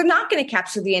clear they're not going to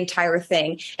capture the entire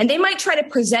thing. And they might try to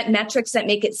present metrics that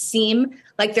make it seem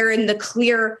like they're in the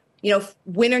clear,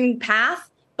 winning path.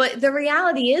 But the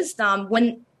reality is,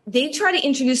 when they try to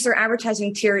introduce their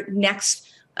advertising tier next,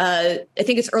 I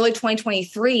think it's early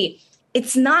 2023,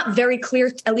 it's not very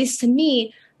clear, at least to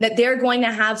me, that they're going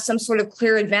to have some sort of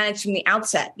clear advantage from the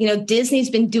outset. Disney's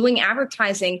been doing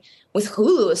advertising with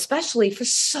Hulu, especially, for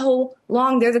so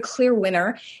long. They're the clear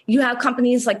winner. You have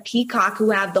companies like Peacock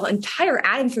who have the entire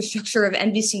ad infrastructure of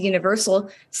NBC Universal.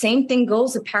 Same thing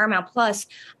goes with Paramount Plus.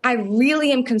 I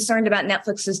really am concerned about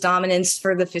Netflix's dominance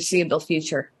for the foreseeable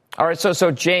future. All right.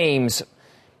 So James,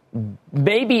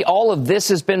 maybe all of this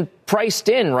has been priced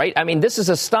in, right? I mean, this is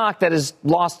a stock that has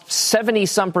lost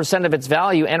 70% of its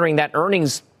value entering that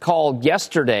earnings call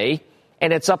yesterday,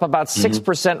 and it's up about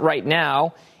 6% right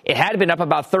now. It had been up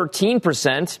about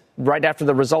 13% right after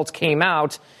the results came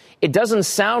out. It doesn't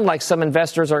sound like some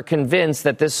investors are convinced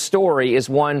that this story is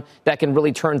one that can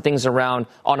really turn things around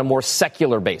on a more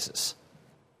secular basis.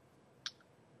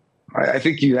 I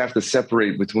think you have to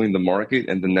separate between the market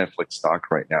and the Netflix stock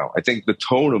right now. I think the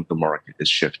tone of the market is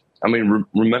shifting. I mean,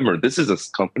 remember, this is a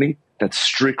company that's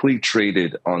strictly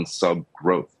traded on sub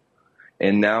growth.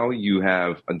 And now you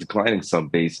have a declining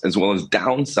sub base as well as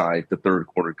downside to third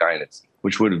quarter guidance,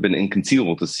 which would have been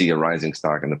inconceivable to see a rising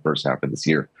stock in the first half of this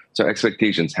year. So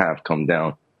expectations have come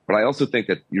down. But I also think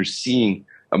that you're seeing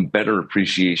a better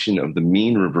appreciation of the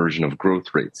mean reversion of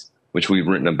growth rates, which we've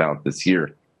written about this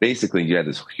year. Basically, you had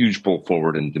this huge pull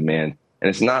forward in demand, and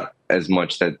it's not as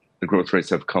much that the growth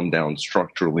rates have come down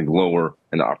structurally lower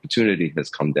and the opportunity has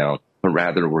come down, but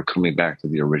rather we're coming back to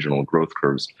the original growth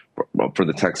curves for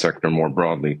the tech sector more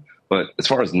broadly. But as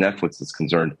far as Netflix is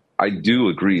concerned, I do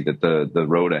agree that the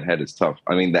road ahead is tough.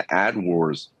 I mean, the ad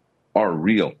wars are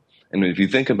real. And if you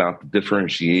think about the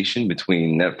differentiation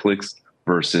between Netflix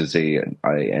versus an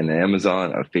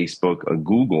Amazon, a Facebook, a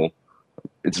Google,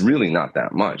 it's really not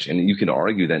that much. And you can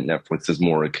argue that Netflix is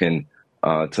more akin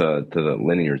to the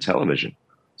linear television.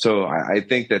 So I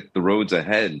think that the roads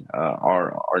ahead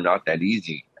are not that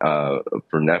easy for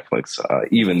Netflix,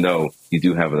 even though you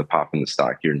do have a pop in the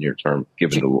stock here near term,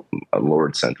 given the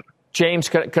lowered sentiment. James,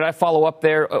 could I follow up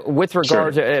there with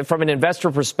regard to, from an investor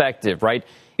perspective, right?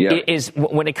 Yeah.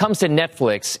 When it comes to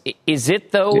Netflix, is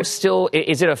it though still,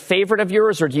 is it a favorite of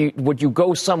yours, or would you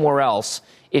go somewhere else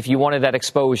if you wanted that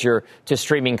exposure to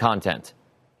streaming content?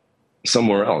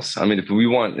 Somewhere else. I mean, if we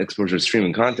want exposure to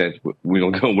streaming content, we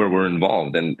don't go where we're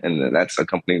involved, and that's a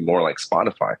company more like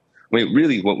Spotify. I mean,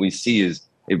 really what we see is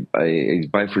a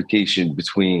bifurcation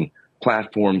between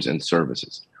platforms and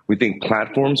services. We think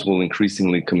platforms will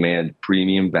increasingly command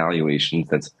premium valuations.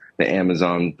 That's the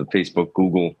Amazon, the Facebook,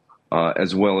 Google,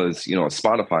 as well as, a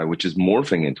Spotify, which is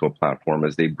morphing into a platform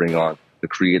as they bring on the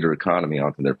creator economy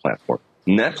onto their platform.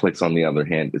 Netflix, on the other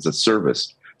hand, is a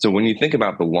service. So when you think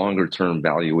about the longer term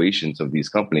valuations of these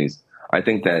companies, I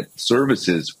think that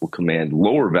services will command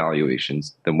lower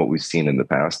valuations than what we've seen in the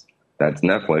past. That's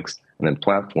Netflix. And then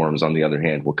platforms, on the other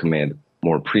hand, will command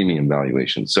more premium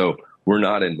valuations. So we're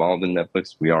not involved in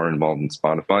Netflix. We are involved in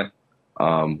Spotify.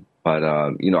 But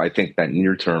I think that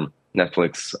near term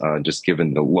Netflix, just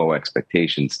given the low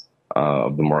expectations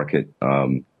of the market,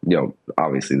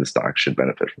 obviously the stock should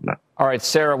benefit from that. All right,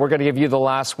 Sarah, we're going to give you the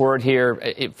last word here.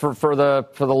 For the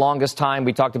longest time,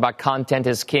 we talked about content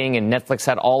is king, and Netflix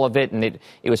had all of it, and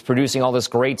it was producing all this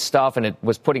great stuff, and it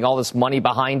was putting all this money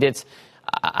behind it.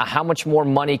 How much more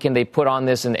money can they put on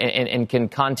this, and can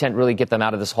content really get them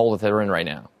out of this hole that they're in right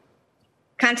now?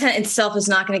 Content itself is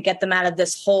not going to get them out of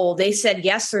this hole. They said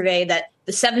yesterday that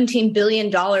the $17 billion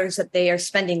that they are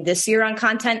spending this year on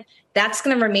content, that's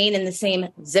going to remain in the same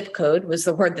zip code, was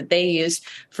the word that they used,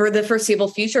 for the foreseeable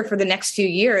future for the next few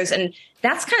years. And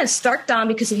that's kind of stark, Dom,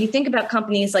 because if you think about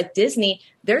companies like Disney,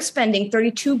 they're spending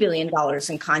 $32 billion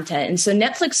in content. And so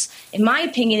Netflix, in my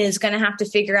opinion, is going to have to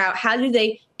figure out how do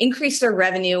they increase their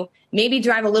revenue, maybe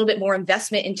drive a little bit more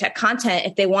investment into content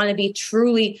if they want to be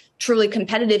truly, truly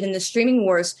competitive in the streaming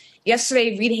wars.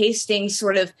 Yesterday, Reed Hastings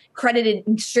sort of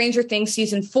credited Stranger Things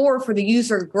season 4 for the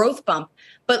user growth bump.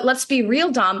 But let's be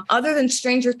real, Dom, other than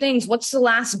Stranger Things, what's the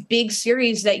last big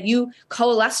series that you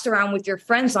coalesced around with your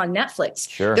friends on Netflix?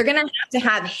 Sure. They're going to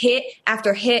have hit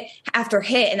after hit after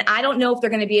hit. And I don't know if they're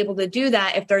going to be able to do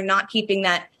that if they're not keeping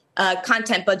that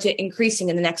content budget increasing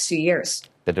in the next few years.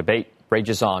 The debate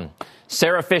rages on.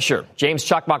 Sarah Fisher, James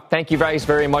Chakmak, thank you guys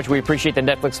very much. We appreciate the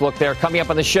Netflix look there. Coming up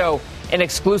on the show, an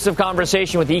exclusive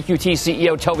conversation with EQT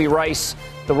CEO Toby Rice.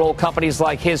 The role companies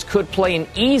like his could play in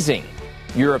easing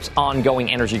Europe's ongoing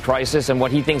energy crisis and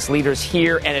what he thinks leaders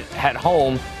here and at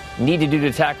home need to do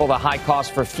to tackle the high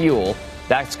cost for fuel.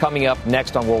 That's coming up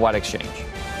next on Worldwide Exchange.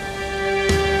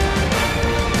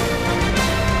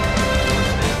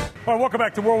 Well, welcome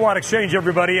back to Worldwide Exchange,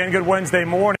 everybody, and good Wednesday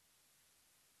morning.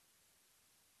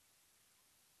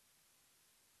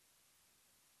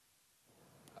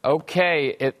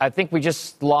 Okay, I think we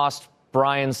just lost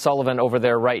Brian Sullivan over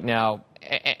there right now.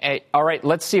 All right,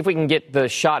 let's see if we can get the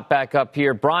shot back up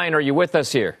here. Brian, are you with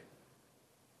us here?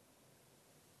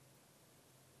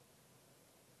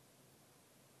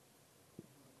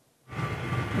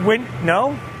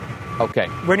 No? Okay.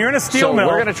 When you're in a steel mill.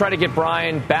 So we're going to try to get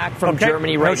Brian back from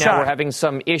Germany right now. We're having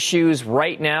some issues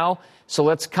right now. So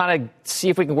let's kind of see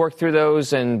if we can work through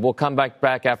those, and we'll come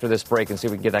back after this break and see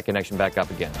if we can get that connection back up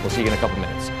again. We'll see you in a couple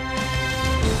minutes.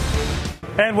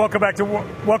 And welcome back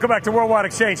to Worldwide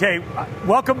Exchange. Hey,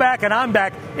 welcome back, and I'm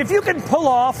back. If you can pull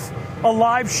off a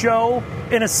live show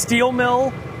in a steel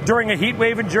mill during a heat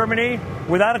wave in Germany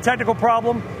without a technical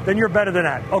problem, then you're better than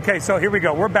that. Okay, so here we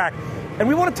go. We're back. And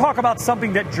we want to talk about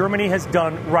something that Germany has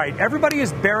done right. Everybody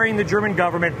is burying the German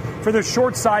government for their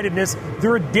short-sightedness,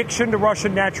 their addiction to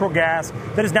Russian natural gas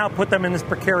that has now put them in this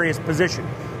precarious position.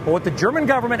 But what the German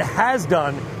government has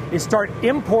done is start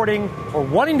importing or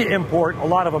wanting to import a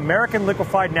lot of American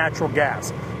liquefied natural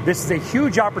gas. This is a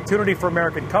huge opportunity for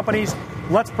American companies.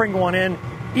 Let's bring one in.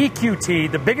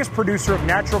 EQT, the biggest producer of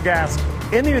natural gas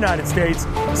in the United States.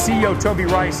 CEO Toby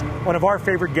Rice, one of our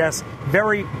favorite guests,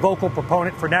 very vocal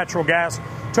proponent for natural gas.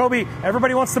 Toby,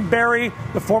 everybody wants to bury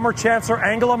the former Chancellor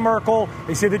Angela Merkel.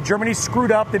 They say that Germany screwed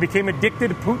up. They became addicted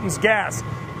to Putin's gas.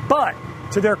 But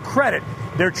to their credit,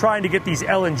 they're trying to get these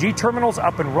LNG terminals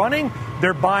up and running.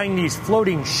 They're buying these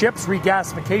floating ships,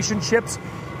 regasification ships.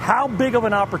 How big of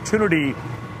an opportunity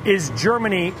is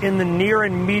Germany in the near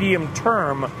and medium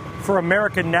term for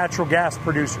American natural gas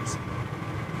producers?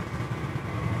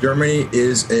 Germany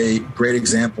is a great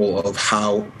example of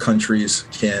how countries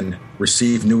can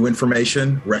receive new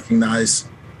information, recognize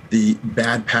the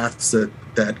bad paths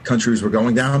that countries were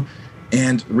going down,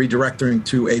 and redirecting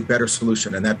to a better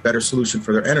solution. And that better solution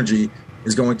for their energy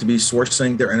is going to be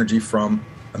sourcing their energy from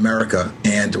America.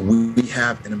 And we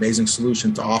have an amazing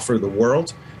solution to offer the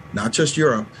world, not just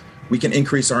Europe. We can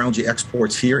increase our LNG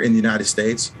exports here in the United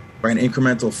States by an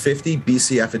incremental 50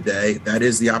 BCF a day. That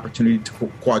is the opportunity to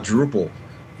quadruple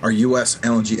our U.S.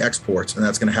 LNG exports, and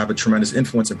that's going to have a tremendous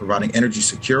influence in providing energy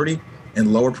security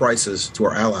and lower prices to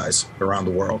our allies around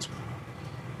the world.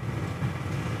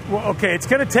 Well, okay, it's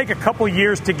going to take a couple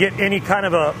years to get any kind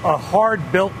of a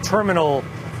hard-built terminal.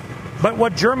 But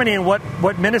what Germany and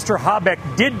what Minister Habeck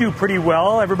did do pretty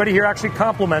well, everybody here actually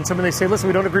compliments him, and they say, listen,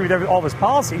 we don't agree with all of his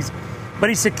policies, but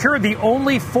he secured the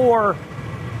only 4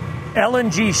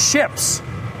 LNG ships,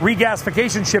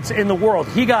 regasification ships in the world.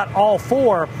 He got all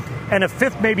 4, and a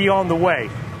 5th may be on the way.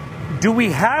 Do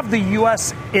we have the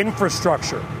U.S.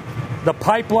 infrastructure, the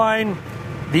pipeline,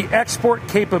 the export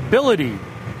capability,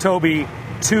 Toby,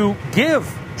 to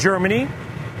give Germany,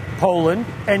 Poland,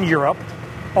 and Europe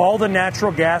all the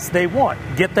natural gas they want,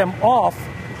 get them off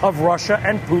of Russia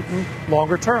and Putin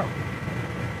longer term?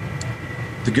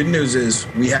 The good news is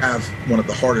we have one of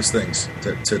the hardest things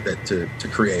to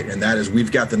create, and that is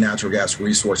we've got the natural gas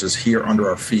resources here under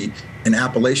our feet. In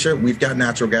Appalachia, we've got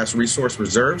natural gas resource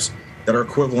reserves that are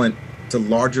equivalent to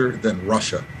larger than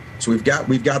Russia. So we've got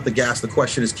the gas. The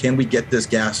question is, can we get this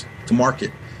gas to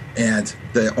market? And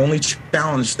the only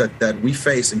challenge that we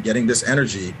face in getting this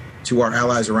energy to our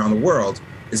allies around the world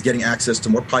is getting access to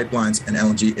more pipelines and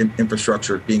LNG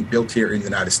infrastructure being built here in the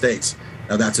United States.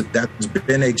 Now, that's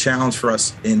been a challenge for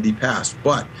us in the past,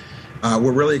 but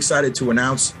we're really excited to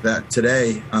announce that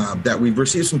today that we've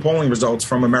received some polling results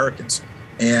from Americans,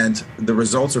 and the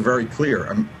results are very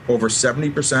clear. Over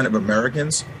 70% of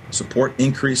Americans support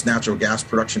increased natural gas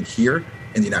production here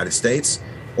in the United States.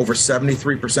 Over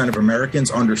 73% of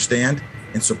Americans understand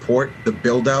and support the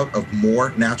build out of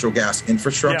more natural gas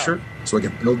infrastructure so we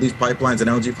can build these pipelines and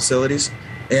LNG facilities.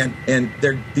 And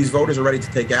these voters are ready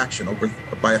to take action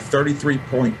by a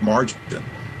 33-point margin.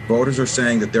 Voters are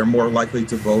saying that they're more likely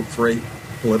to vote for a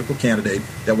political candidate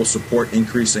that will support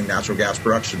increasing natural gas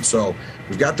production. So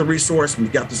we've got the resource,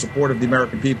 we've got the support of the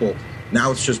American people.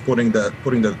 Now it's just putting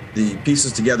the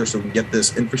pieces together so we can get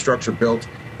this infrastructure built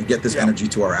and get this energy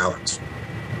to our allies.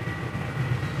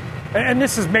 And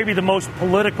this is maybe the most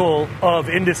political of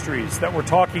industries that we're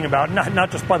talking about,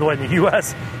 not just, by the way, in the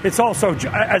U.S. It's also,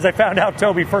 as I found out,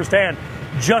 Toby, firsthand,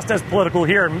 just as political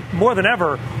here, and more than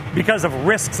ever, because of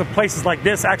risks of places like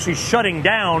this actually shutting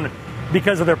down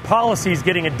because of their policies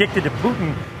getting addicted to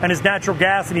Putin and his natural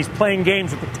gas, and he's playing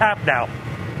games with the tap now.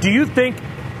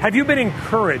 Have you been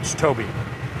encouraged, Toby,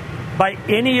 by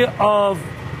any of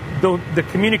the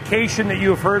communication that you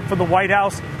have heard from the White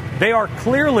House? They are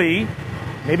clearly,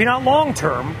 maybe not long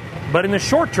term, but in the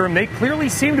short term, they clearly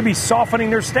seem to be softening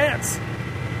their stance.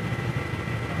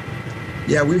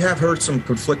 Yeah, we have heard some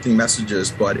conflicting messages,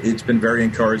 but it's been very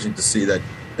encouraging to see that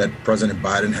President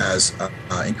Biden has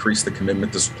increased the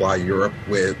commitment to supply Europe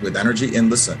with energy.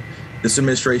 And listen, this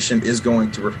administration is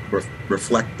going to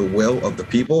reflect the will of the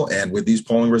people. And with these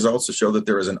polling results to show that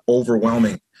there is an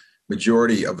overwhelming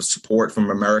majority of support from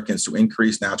Americans to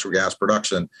increase natural gas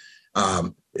production,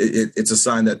 it's a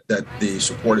sign that the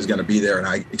support is going to be there. And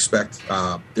I expect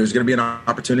there's going to be an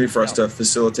opportunity for us to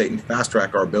facilitate and fast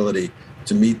track our ability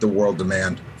to meet the world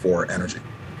demand for energy.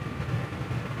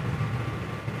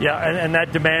 Yeah, and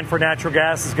that demand for natural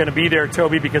gas is going to be there,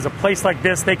 Toby, because a place like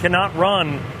this, they cannot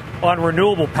run on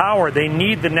renewable power. They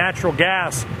need the natural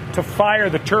gas to fire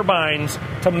the turbines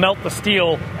to melt the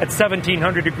steel at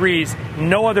 1,700 degrees.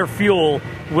 No other fuel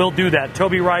will do that.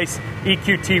 Toby Rice,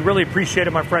 EQT, really appreciate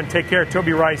it, my friend. Take care,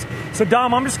 Toby Rice. So,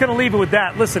 Dom, I'm just going to leave it with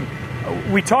that. Listen,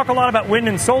 we talk a lot about wind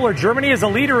and solar. Germany is a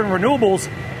leader in renewables,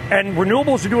 and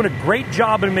renewables are doing a great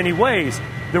job in many ways.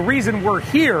 The reason we're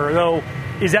here, though,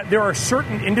 is that there are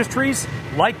certain industries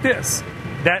like this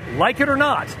that, like it or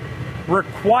not,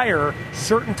 require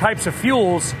certain types of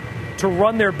fuels to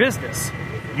run their business.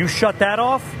 You shut that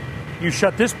off, you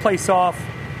shut this place off,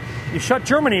 you shut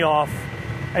Germany off,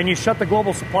 and you shut the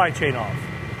global supply chain off.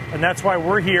 And that's why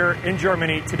we're here in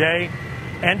Germany today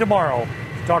and tomorrow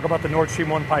to talk about the Nord Stream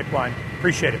 1 pipeline.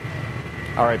 Appreciate it.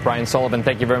 All right, Brian Sullivan,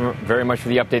 thank you very, very much for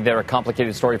the update there. A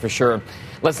complicated story for sure.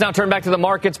 Let's now turn back to the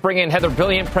markets, bring in Heather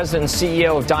Billiant, President and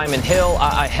CEO of Diamond Hill.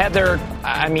 Heather,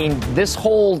 I mean, this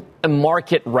whole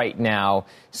market right now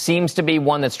seems to be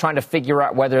one that's trying to figure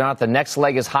out whether or not the next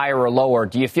leg is higher or lower.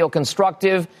 Do you feel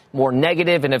constructive, more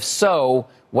negative? And if so,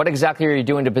 what exactly are you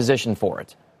doing to position for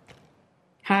it?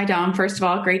 Hi, Dom. First of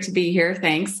all, great to be here.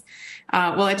 Thanks.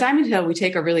 Well, at Diamond Hill, we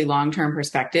take a really long-term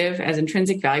perspective. As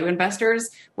intrinsic value investors,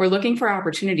 we're looking for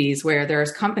opportunities where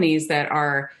there's companies that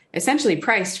are essentially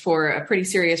priced for a pretty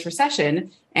serious recession,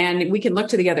 and we can look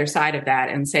to the other side of that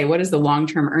and say, what is the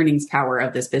long-term earnings power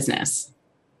of this business?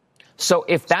 So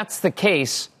if that's the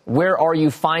case, where are you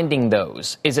finding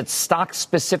those? Is it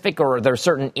stock-specific, or are there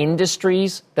certain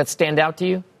industries that stand out to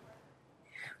you?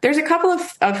 There's a couple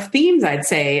of themes, I'd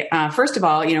say. First of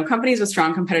all, companies with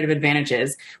strong competitive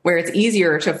advantages, where it's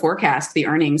easier to forecast the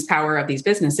earnings power of these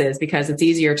businesses because it's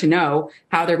easier to know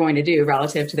how they're going to do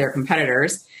relative to their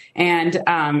competitors. And,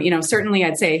 certainly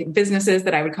I'd say businesses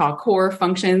that I would call core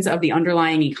functions of the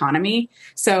underlying economy.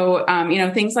 So,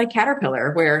 things like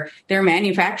Caterpillar, where they're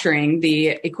manufacturing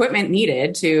the equipment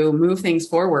needed to move things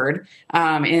forward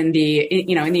in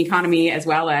the economy, as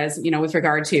well as, with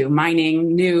regard to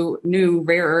mining, new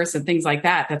rare earths and things like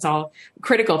that. That's all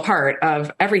critical part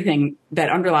of everything that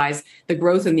underlies the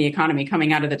growth in the economy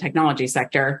coming out of the technology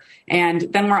sector. And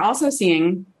then we're also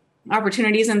seeing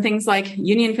opportunities in things like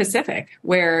Union Pacific,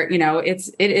 where,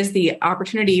 it is the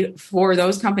opportunity for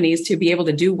those companies to be able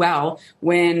to do well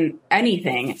when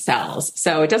anything sells.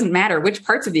 So it doesn't matter which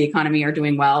parts of the economy are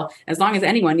doing well. As long as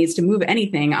anyone needs to move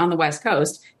anything on the West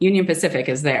Coast, Union Pacific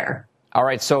is there. All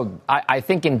right. So I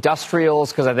think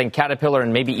industrials, because I think Caterpillar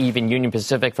and maybe even Union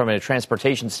Pacific from a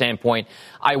transportation standpoint.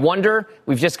 I wonder,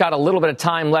 we've just got a little bit of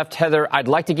time left, Heather. I'd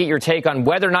like to get your take on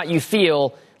whether or not you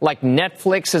feel like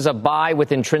Netflix is a buy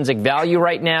with intrinsic value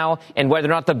right now, and whether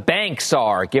or not the banks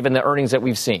are, given the earnings that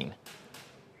we've seen.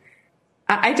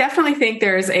 I definitely think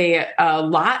there's a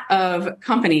lot of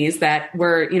companies that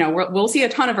we'll see a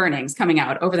ton of earnings coming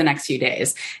out over the next few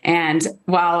days. And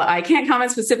while I can't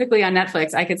comment specifically on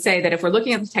Netflix, I could say that if we're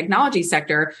looking at the technology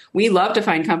sector, we love to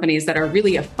find companies that are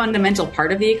really a fundamental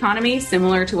part of the economy,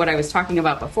 similar to what I was talking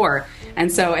about before.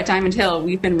 And so at Diamond Hill,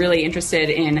 we've been really interested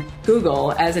in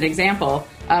Google as an example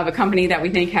of a company that we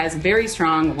think has very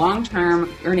strong long-term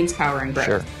earnings power and growth.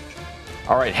 Sure.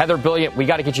 All right, Heather Billiant, we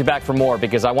got to get you back for more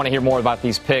because I want to hear more about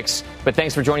these picks. But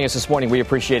thanks for joining us this morning. We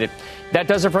appreciate it. That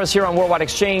does it for us here on Worldwide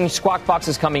Exchange. Squawk Box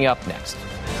is coming up next.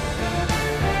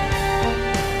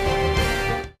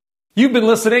 You've been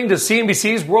listening to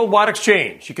CNBC's Worldwide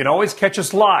Exchange. You can always catch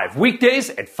us live weekdays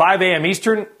at 5 a.m.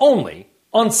 Eastern, only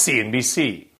on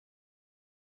CNBC.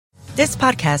 This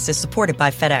podcast is supported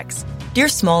by FedEx. Dear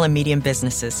small and medium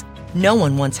businesses, no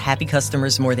one wants happy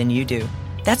customers more than you do.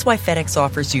 That's why FedEx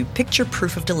offers you picture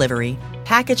proof of delivery,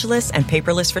 packageless and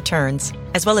paperless returns,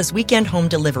 as well as weekend home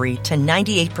delivery to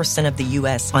 98% of the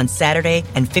U.S. on Saturday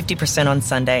and 50% on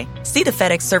Sunday. See the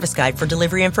FedEx service guide for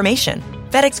delivery information.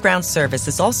 FedEx Ground service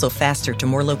is also faster to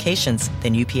more locations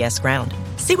than UPS Ground.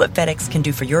 See what FedEx can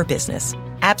do for your business.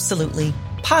 Absolutely,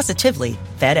 positively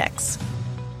FedEx.